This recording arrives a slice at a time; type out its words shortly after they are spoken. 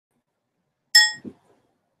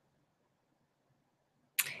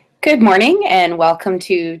Good morning and welcome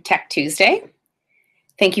to Tech Tuesday.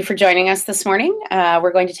 Thank you for joining us this morning.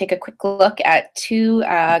 We're going to take a quick look at two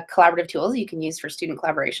collaborative tools you can use for student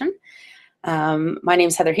collaboration. My name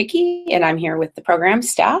is Heather Hickey and I'm here with the program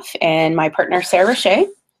staff and my partner Sarah Richey.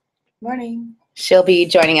 Morning. She'll be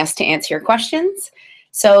joining us to answer your questions.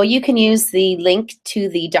 So you can use the link to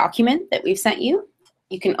the document that we've sent you.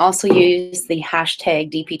 You can also use the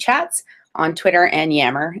hashtag DPChats on Twitter and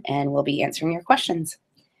Yammer, and we'll be answering your questions.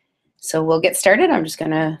 So we'll get started. I'm just going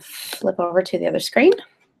to flip over to the other screen.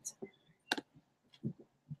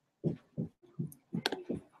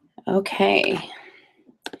 Okay.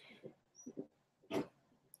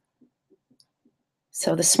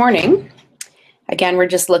 So this morning, again, we're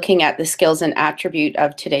just looking at the skills and attribute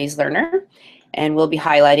of today's learner, and we'll be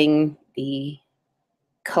highlighting the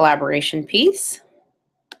collaboration piece.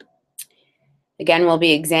 Again, we'll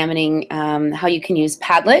be examining how you can use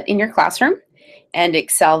Padlet in your classroom and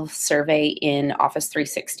Excel survey in Office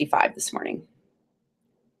 365 this morning.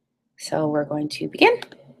 So we're going to begin.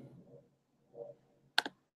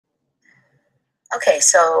 Okay,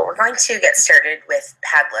 so we're going to get started with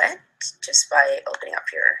Padlet just by opening up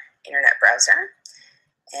your internet browser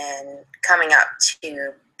and coming up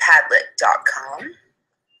to padlet.com.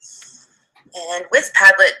 And with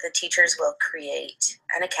Padlet, the teachers will create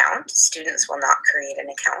an account. Students will not create an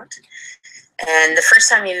account. And the first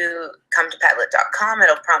time you come to padlet.com,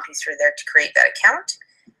 it'll prompt you through there to create that account.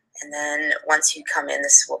 And then once you come in,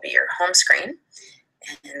 this will be your home screen.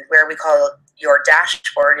 And where we call your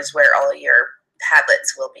dashboard is where all your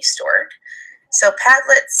Padlets will be stored. So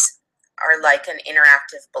Padlets are like an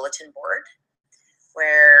interactive bulletin board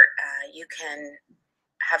where you can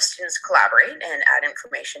have students collaborate and add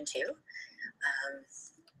information to.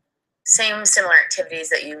 Similar activities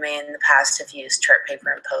that you may in the past have used chart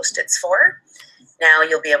paper and Post-its for. Now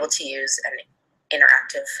you'll be able to use an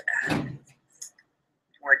interactive,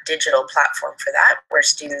 more digital platform for that, where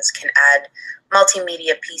students can add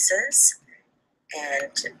multimedia pieces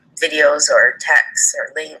and videos or text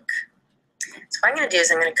or link. So what I'm going to do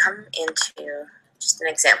is I'm going to come into just an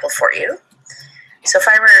example for you. So if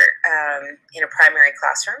I were in a primary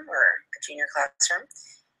classroom or a junior classroom,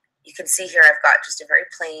 you can see here I've got just a very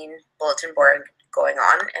plain bulletin board going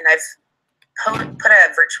on, and I've put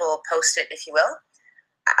a virtual Post-it, if you will,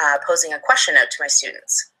 posing a question out to my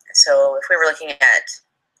students. So if we were looking at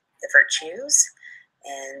the virtues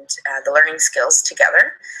and the learning skills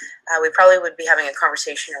together, we probably would be having a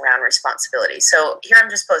conversation around responsibility. So here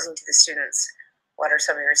I'm just posing to the students, what are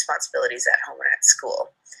some of your responsibilities at home and at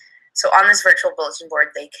school? So on this virtual bulletin board,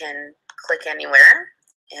 they can click anywhere,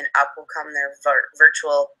 and up will come their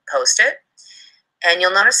virtual Post-it. And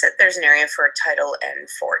you'll notice that there's an area for a title and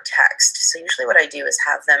for text. So usually what I do is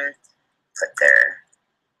have them put their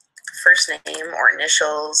first name or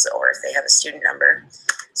initials, or if they have a student number,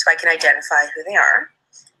 so I can identify who they are.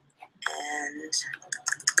 And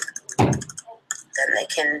then they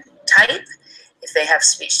can type. If they have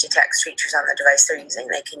speech-to-text features on the device they're using,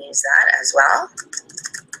 they can use that as well.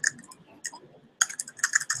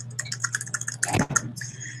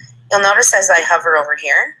 You'll notice as I hover over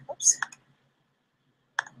here, oops,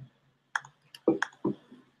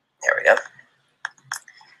 there we go.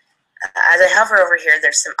 As I hover over here,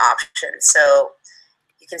 there's some options. So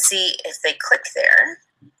you can see if they click there,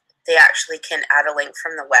 they actually can add a link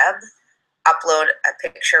from the web, upload a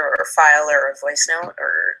picture or a file or a voice note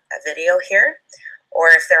or a video here,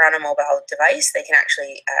 or if they're on a mobile device, they can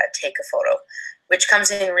actually take a photo, which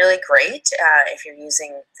comes in really great if you're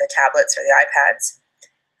using the tablets or the iPads.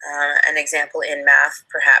 An example in math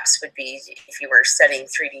perhaps would be if you were studying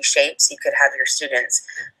 3D shapes, you could have your students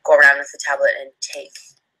go around with the tablet and take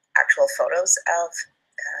actual photos of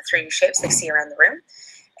 3D shapes they see around the room,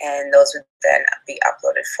 and those would then be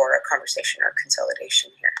uploaded for a conversation or consolidation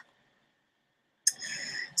here.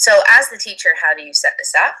 So as the teacher, how do you set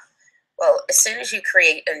this up? Well, as soon as you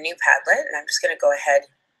create a new Padlet, and I'm just going to go ahead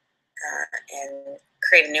and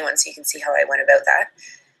create a new one so you can see how I went about that.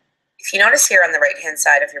 If you notice here on the right-hand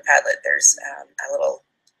side of your Padlet, there's a little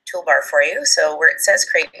toolbar for you. So where it says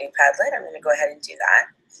create a new Padlet, I'm going to go ahead and do that.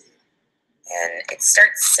 And it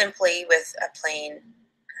starts simply with a plain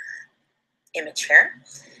image here.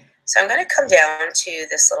 So I'm going to come down to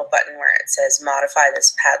this little button where it says modify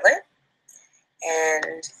this Padlet.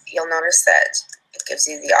 And you'll notice that it gives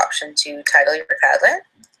you the option to title your Padlet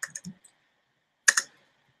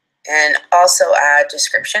and also a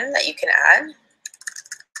description that you can add.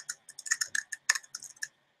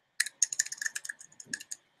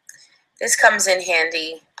 This comes in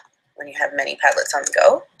handy when you have many Padlets on the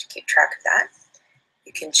go to keep track of that. You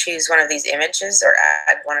You can choose one of these images or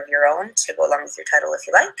add one of your own to go along with your title if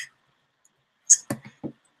you like.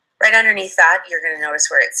 Right underneath that, you're going to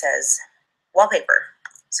notice where it says wallpaper.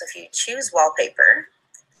 So if you choose wallpaper,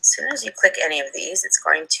 as soon as you click any of these, it's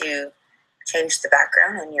going to change the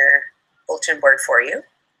background on your bulletin board for you.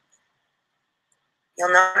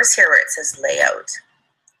 You'll notice here where it says layout.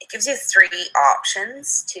 It gives you 3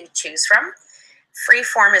 options to choose from.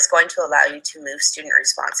 Freeform is going to allow you to move student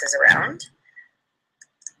responses around.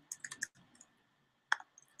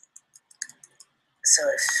 So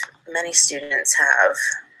if many students have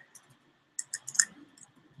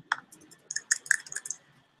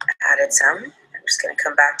added some, I'm just going to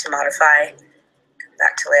come back to modify, come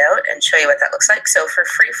back to layout and show you what that looks like. So for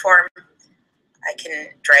freeform, I can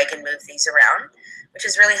drag and move these around, which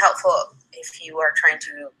is really helpful if you are trying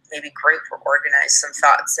to maybe group or organize some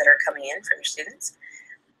thoughts that are coming in from your students.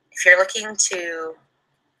 If you're looking to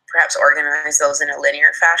perhaps organize those in a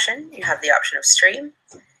linear fashion, you have the option of stream,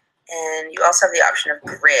 and you also have the option of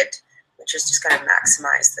grid, which is just going to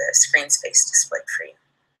maximize the screen space displayed for you.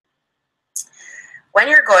 When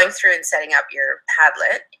you're going through and setting up your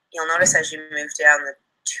Padlet, you'll notice as you move down the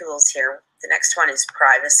tools here, the next one is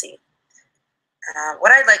privacy.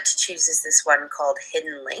 What I'd like to choose is this one called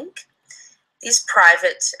Hidden Link. These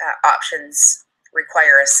private options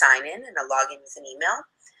require a sign-in and a login with an email.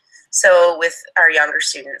 So with our younger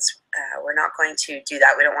students, we're not going to do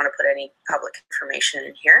that. We don't want to put any public information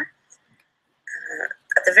in here.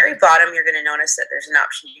 At the very bottom, you're going to notice that there's an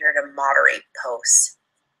option here to moderate posts.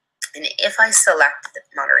 And if I select the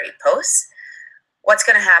moderate posts, what's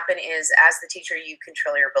going to happen is as the teacher, you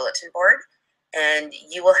control your bulletin board, and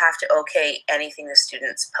you will have to okay anything the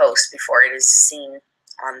students post before it is seen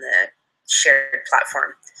on the shared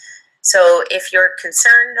platform. So if you're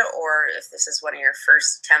concerned, or if this is one of your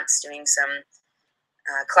first attempts doing some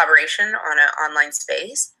collaboration on an online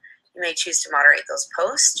space, you may choose to moderate those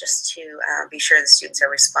posts just to be sure the students are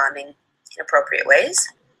responding in appropriate ways.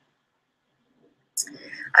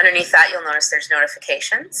 Underneath that, you'll notice there's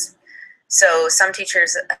notifications. So some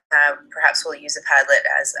teachers perhaps will use a Padlet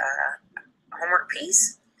as a homework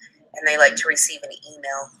piece, and they like to receive an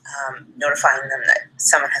email notifying them that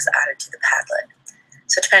someone has added to the Padlet.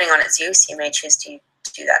 So depending on its use, you may choose to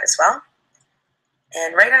do that as well.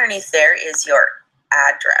 And right underneath there is your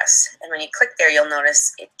address. And when you click there, you'll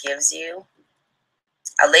notice it gives you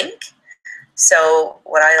a link. So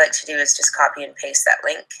what I like to do is just copy and paste that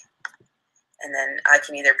link. And then I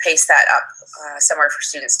can either paste that up somewhere for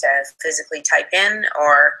students to physically type in,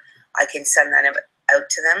 or I can send that out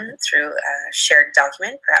to them through a shared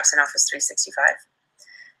document, perhaps in Office 365.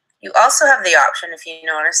 You also have the option, if you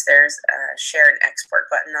notice, there's a share and export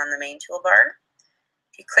button on the main toolbar.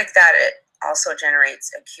 If you click that, it also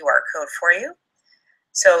generates a QR code for you.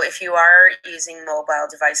 So if you are using mobile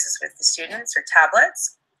devices with the students or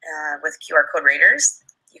tablets with QR code readers,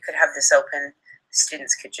 you could have this open.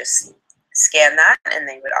 Students could just scan that and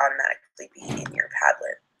they would automatically be in your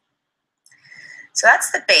Padlet. So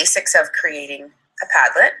that's the basics of creating a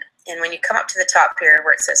Padlet. And when you come up to the top here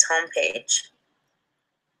where it says Home Page,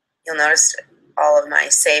 you'll notice all of my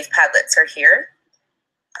saved Padlets are here.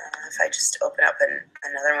 If I just open up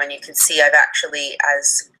another one, you can see I've actually,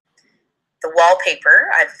 as the wallpaper,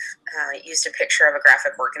 I've used a picture of a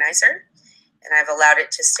graphic organizer, and I've allowed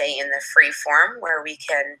it to stay in the free form where we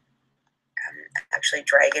can actually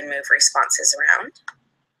drag and move responses around.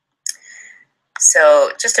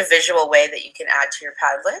 So just a visual way that you can add to your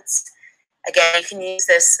Padlets. Again, you can use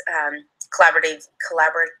this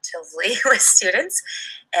collaboratively with students,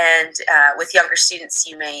 and with younger students,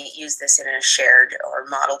 you may use this in a shared or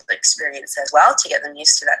modeled experience as well to get them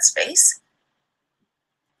used to that space.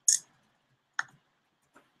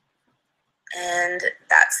 And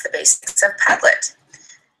that's the basics of Padlet.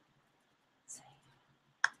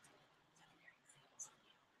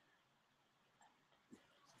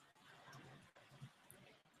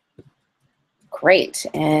 Great.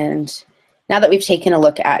 And now that we've taken a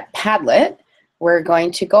look at Padlet, we're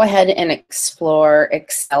going to go ahead and explore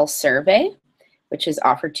Excel Survey, which is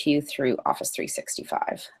offered to you through Office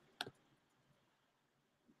 365.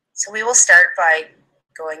 So we will start by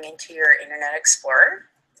going into your Internet Explorer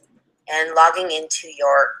and logging into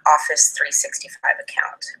your Office 365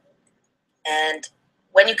 account. And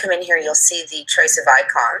when you come in here, you'll see the choice of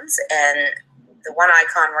icons, and the one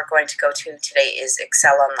icon we're going to go to today is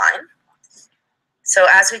Excel Online. So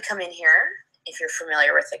as we come in here, if you're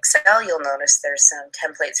familiar with Excel, you'll notice there's some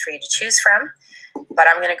templates for you to choose from, but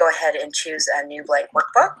I'm going to go ahead and choose a new blank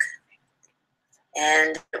workbook.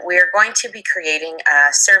 And we're going to be creating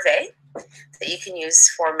a survey that you can use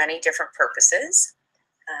for many different purposes,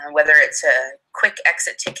 whether it's a quick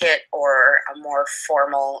exit ticket or a more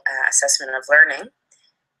formal assessment of learning,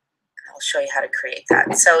 I'll show you how to create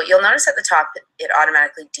that. So you'll notice at the top it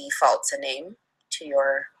automatically defaults a name to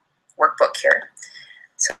your workbook here.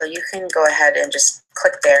 So you can go ahead and just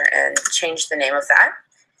click there and change the name of that.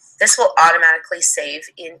 This will automatically save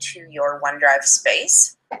into your OneDrive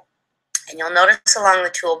space. And you'll notice along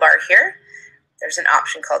the toolbar here, there's an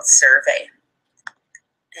option called Survey.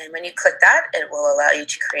 And when you click that, it will allow you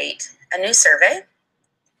to create a new survey.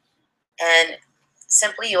 And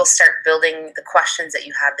simply you'll start building the questions that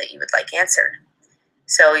you have that you would like answered.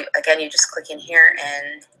 So again, you just click in here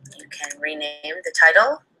and you can rename the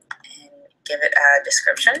title and give it a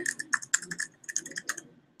description,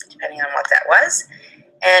 depending on what that was.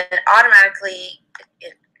 And automatically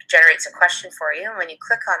it generates a question for you. And when you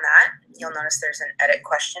click on that, you'll notice there's an edit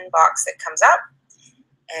question box that comes up.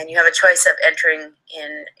 And you have a choice of entering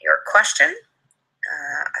in your question,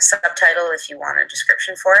 a subtitle if you want a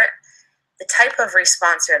description for it, the type of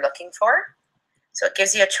response you're looking for. So it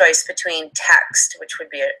gives you a choice between text, which would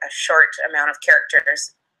be a short amount of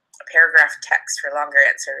characters, a paragraph text for longer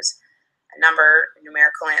answers, a number,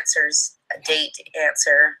 numerical answers, a date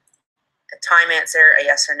answer, a time answer, a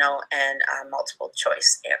yes or no, and a multiple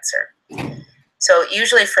choice answer. So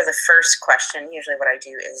usually for the first question, usually what I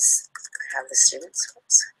do is I have the students,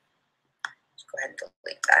 oops, just go ahead and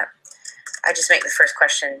delete that. I just make the first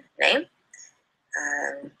question name,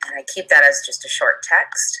 and I keep that as just a short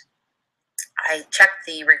text. I check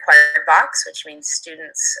the required box, which means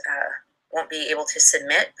students won't be able to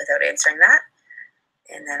submit without answering that.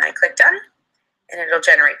 And then I click done, and it'll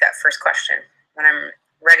generate that first question. When I'm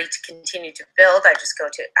ready to continue to build, I just go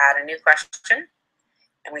to add a new question,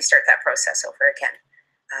 and we start that process over again,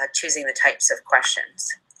 choosing the types of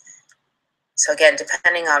questions. So again,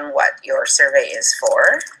 depending on what your survey is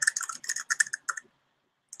for,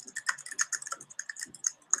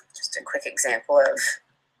 just a quick example of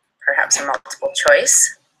perhaps a multiple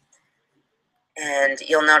choice. And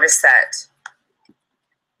you'll notice that,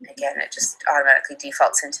 again, it just automatically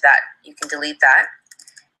defaults into that. You can delete that.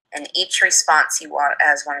 And each response you want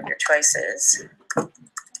as one of your choices,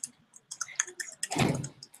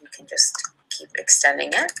 you can just keep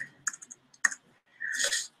extending it.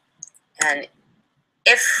 And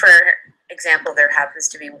if, for example, there happens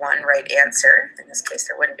to be one right answer, in this case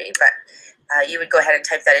there wouldn't be, but you would go ahead and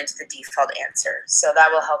type that into the default answer. So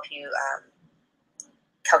that will help you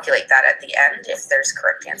calculate that at the end if there's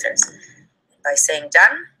correct answers. By saying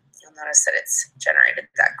done, you'll notice that it's generated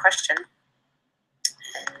that question.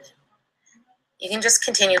 And you can just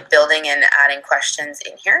continue building and adding questions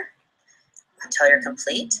in here until you're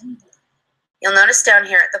complete. You'll notice down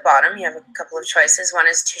here at the bottom you have a couple of choices. One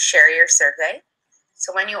is to share your survey.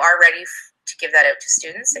 So when you are ready to give that out to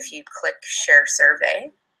students, if you click Share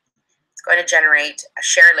Survey, it's going to generate a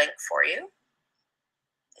share link for you.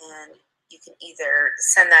 And you can either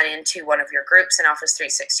send that into one of your groups in Office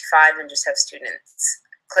 365 and just have students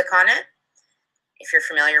click on it. If you're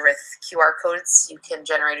familiar with QR codes, you can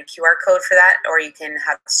generate a QR code for that, or you can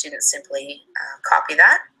have students simply copy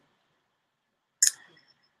that.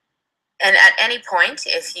 And at any point,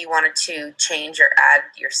 if you wanted to change or add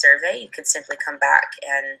your survey, you could simply come back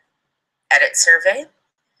and edit survey.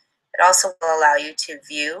 It also will allow you to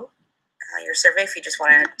view your survey if you just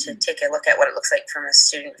wanted to take a look at what it looks like from a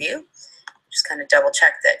student view. Just kind of double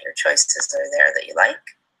check that your choices are there that you like.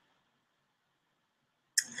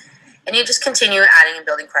 And you just continue adding and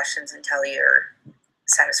building questions until you're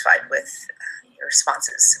satisfied with your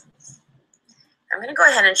responses. I'm going to go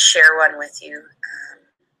ahead and share one with you.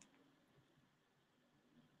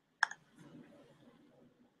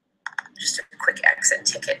 Just a quick exit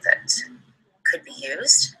ticket that could be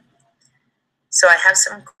used. So I have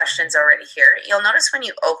some questions already here. You'll notice when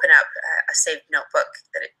you open up a saved notebook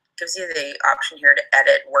that it gives you the option here to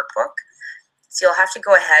edit workbook. So you'll have to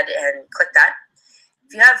go ahead and click that.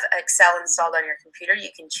 If you have Excel installed on your computer, you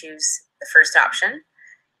can choose the first option.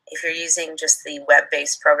 If you're using just the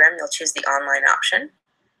web-based program, you'll choose the online option.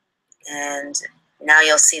 And now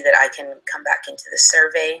you'll see that I can come back into the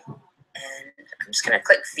survey, and I'm just going to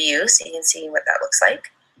click View so you can see what that looks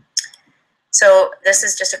like. So this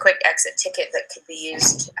is just a quick exit ticket that could be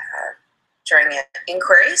used during an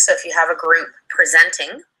inquiry. So if you have a group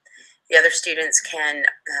presenting, the other students can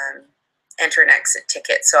enter an exit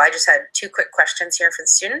ticket. So I just had 2 quick questions here for the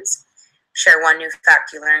students. Share one new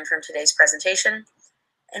fact you learned from today's presentation,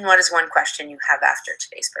 and what is one question you have after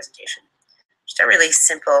today's presentation. Just a really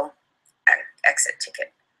simple exit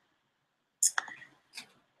ticket.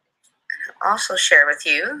 I'll also share with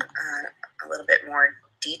you a little bit more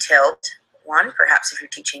detailed one, perhaps if you're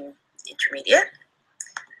teaching intermediate.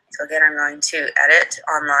 So again, I'm going to edit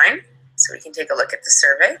online so we can take a look at the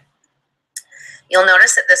survey. You'll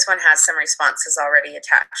notice that this one has some responses already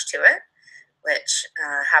attached to it, which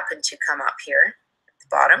happen to come up here at the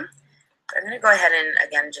bottom. But I'm going to go ahead and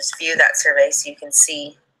again just view that survey so you can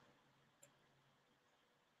see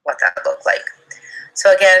what that looked like.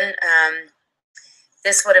 So again,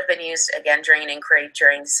 this would have been used again during an inquiry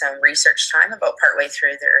during some research time, about partway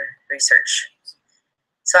through their research.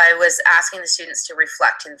 So I was asking the students to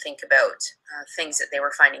reflect and think about things that they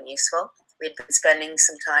were finding useful. We had been spending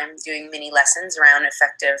some time doing mini lessons around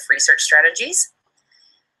effective research strategies.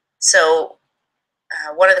 So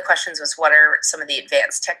one of the questions was, what are some of the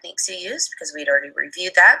advanced techniques you used? Because we'd already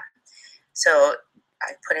reviewed that. So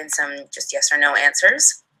I put in some just yes or no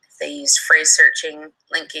answers. They used phrase searching,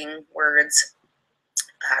 linking words,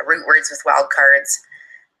 root words with wildcards,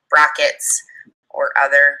 brackets, or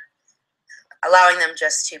other, allowing them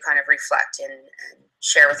just to kind of reflect and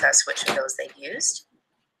share with us which of those they've used.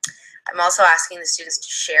 I'm also asking the students to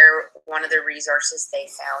share one of the resources they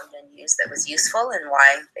found and used that was useful and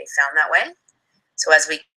why they found that way. So as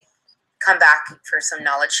we come back for some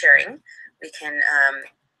knowledge sharing, we can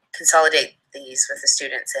consolidate these with the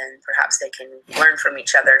students, and perhaps they can learn from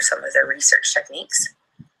each other some of their research techniques.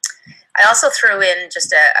 I also threw in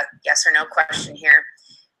just a yes or no question here.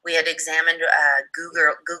 We had examined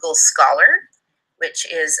Google Scholar, which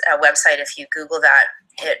is a website. If you Google that,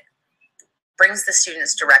 it brings the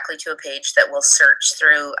students directly to a page that will search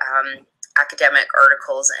through academic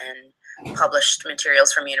articles and published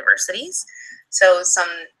materials from universities. So some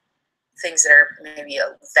things that are maybe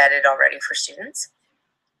vetted already for students.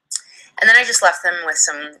 And then I just left them with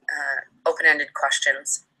some open-ended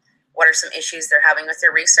questions. What are some issues they're having with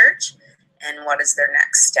their research, and what is their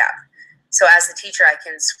next step? So as the teacher, I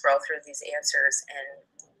can scroll through these answers and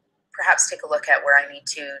perhaps take a look at where I need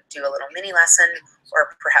to do a little mini lesson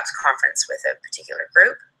or perhaps conference with a particular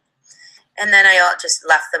group. And then I just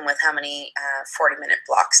left them with how many 40-minute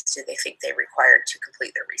blocks do they think they required to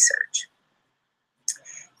complete their research.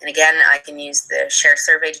 And again, I can use the share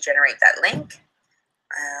survey to generate that link,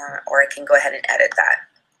 or I can go ahead and edit that.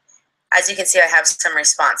 As you can see, I have some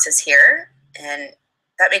responses here, and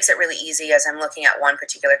that makes it really easy. As I'm looking at one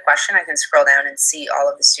particular question, I can scroll down and see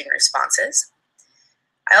all of the student responses.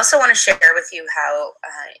 I also want to share with you how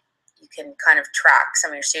you can kind of track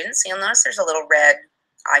some of your students. So you'll notice there's a little red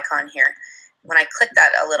icon here. When I click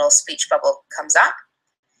that, a little speech bubble comes up.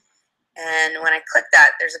 And when I click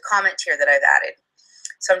that, there's a comment here that I've added.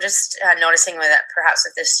 So I'm just noticing that perhaps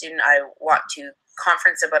with this student, I want to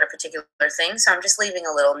conference about a particular thing. So I'm just leaving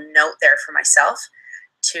a little note there for myself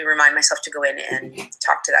to remind myself to go in and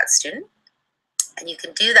talk to that student. And you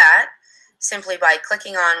can do that simply by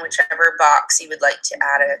clicking on whichever box you would like to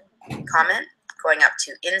add a comment, going up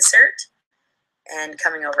to Insert, and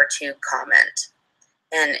coming over to Comment.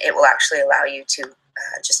 And it will actually allow you to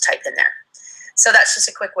just type in there. So that's just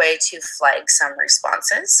a quick way to flag some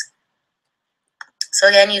responses. So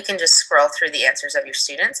again, you can just scroll through the answers of your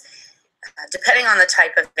students. Depending on the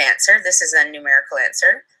type of answer, this is a numerical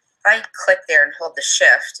answer. If I click there and hold the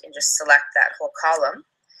shift and just select that whole column,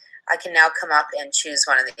 I can now come up and choose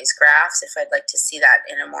one of these graphs if I'd like to see that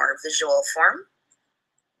in a more visual form.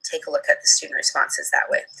 Take a look at the student responses that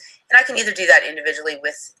way. And I can either do that individually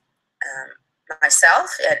with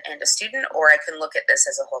myself and a student, or I can look at this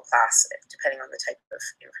as a whole class, depending on the type of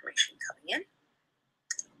information coming in.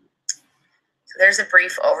 So there's a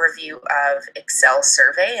brief overview of Excel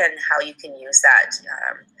survey and how you can use that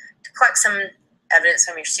to collect some evidence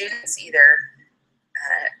from your students, either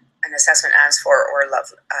an assessment as for or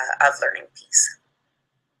of learning piece.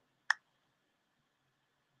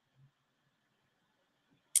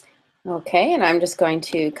 Okay, and I'm just going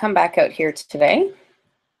to come back out here today.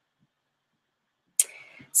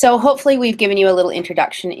 So hopefully we've given you a little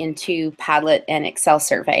introduction into Padlet and Excel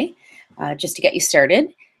survey, just to get you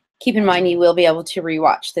started. Keep in mind you will be able to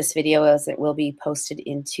rewatch this video as it will be posted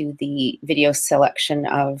into the video selection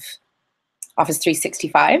of Office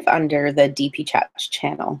 365 under the DP Chats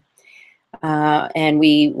channel. And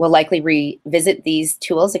we will likely revisit these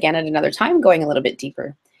tools again at another time, going a little bit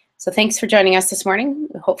deeper. So thanks for joining us this morning.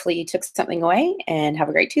 Hopefully you took something away, and have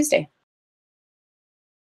a great Tuesday.